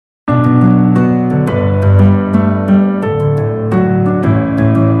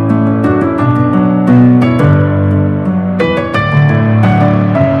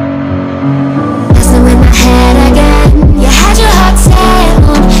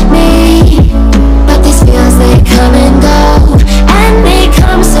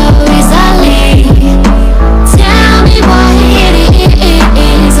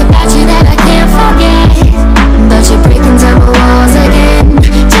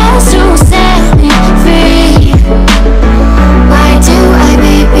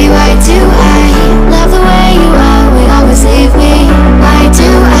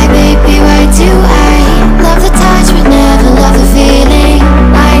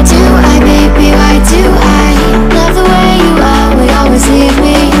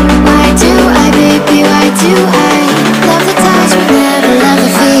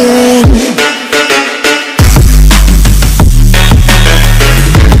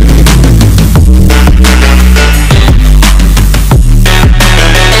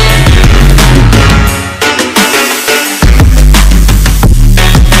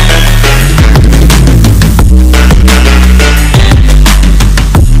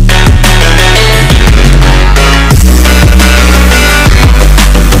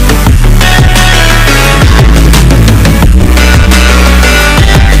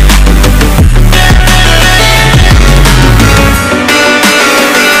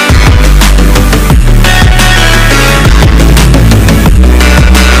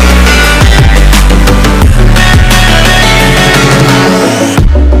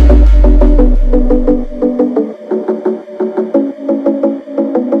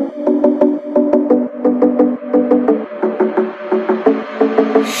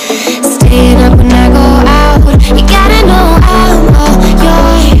waking up when I go out. You gotta know I'm all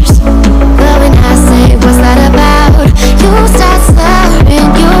yours. But when I say what's that about, you start slurring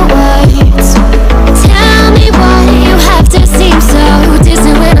your words. Tell me why you have to seem so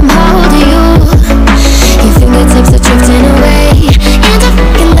distant when I'm holding you. Your fingertips are drifting away, and I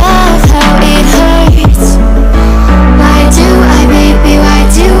fucking love how it hurts. Why do I, baby, why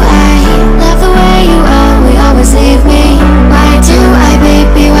do I love the way you always leave me? Why do I,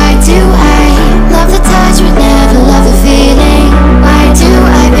 baby, why do I love the touch but never love the feeling? Why do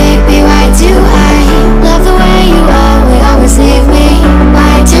I, baby, why do I love the way you always leave me?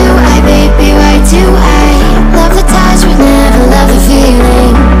 Why do I, baby, why do I love the touch but never love the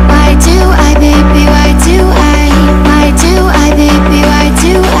feeling? Why do I, baby, why do I? Why do I, baby, why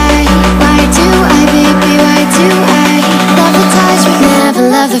do I? Why do I, baby, why do I love the touch but never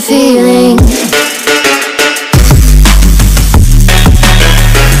love the feeling?